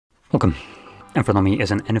Welcome. In front of me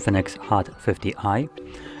is an INFINIX Hot 50i,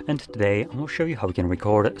 and today I will show you how we can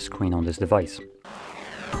record a screen on this device.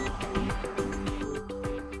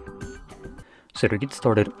 So to get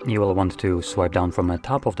started, you will want to swipe down from the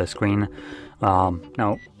top of the screen.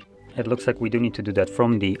 Now, it looks like we do need to do that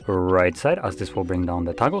from the right side, as this will bring down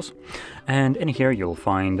the toggles. And in here you'll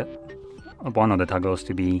find one of the toggles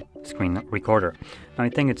to be screen recorder. Now I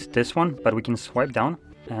think it's this one, but we can swipe down.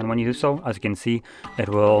 And when you do so, as you can see, it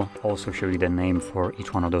will also show you the name for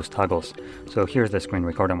each one of those toggles. So here's the screen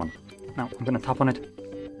recorder one. Now I'm going to tap on it.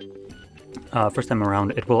 First time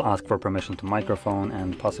around, it will ask for permission to microphone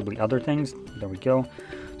and possibly other things. There we go.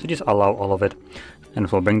 So just allow all of it. And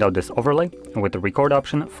it will bring down this overlay with the record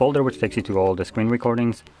option folder, which takes you to all the screen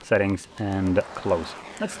recordings, settings, and close.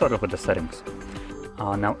 Let's start off with the settings.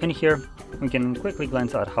 Now in here, we can quickly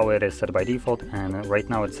glance at how it is set by default, and right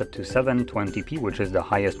now it's set to 720p, which is the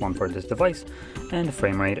highest one for this device, and the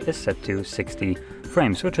frame rate is set to 60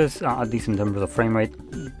 frames, which is a decent number of frame rate.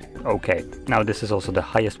 Okay, now this is also the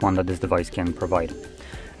highest one that this device can provide.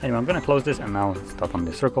 Anyway, I'm gonna close this and now let's tap on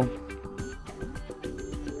the circle.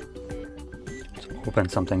 Let's open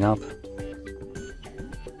something up.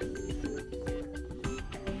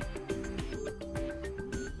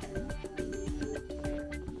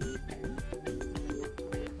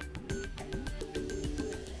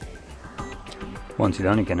 Once you're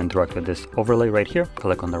done, you can interact with this overlay right here.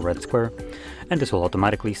 Click on the red square, and this will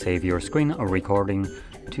automatically save your screen recording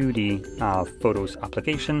to the Photos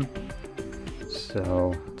application.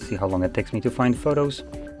 So let's see how long it takes me to find photos.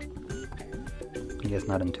 I guess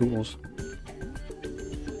not in Tools.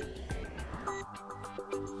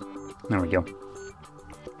 There we go.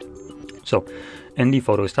 So in the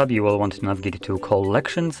Photos tab, you will want to navigate to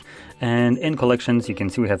Collections, and in Collections you can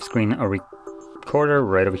see we have screen recorder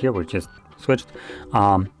right over here, which is switched,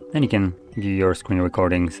 and you can view your screen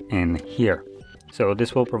recordings in here. So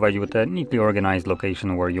this will provide you with a neatly organized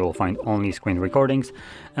location where you will find only screen recordings,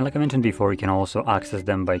 and like I mentioned before, you can also access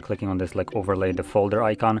them by clicking on this overlay the folder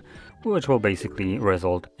icon, which will basically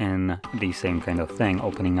result in the same kind of thing,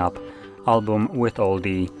 opening up album with all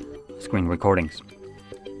the screen recordings.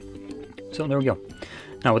 So there we go.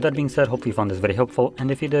 Now with that being said, hope you found this very helpful, and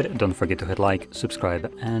if you did, don't forget to hit like,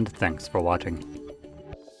 subscribe, and thanks for watching.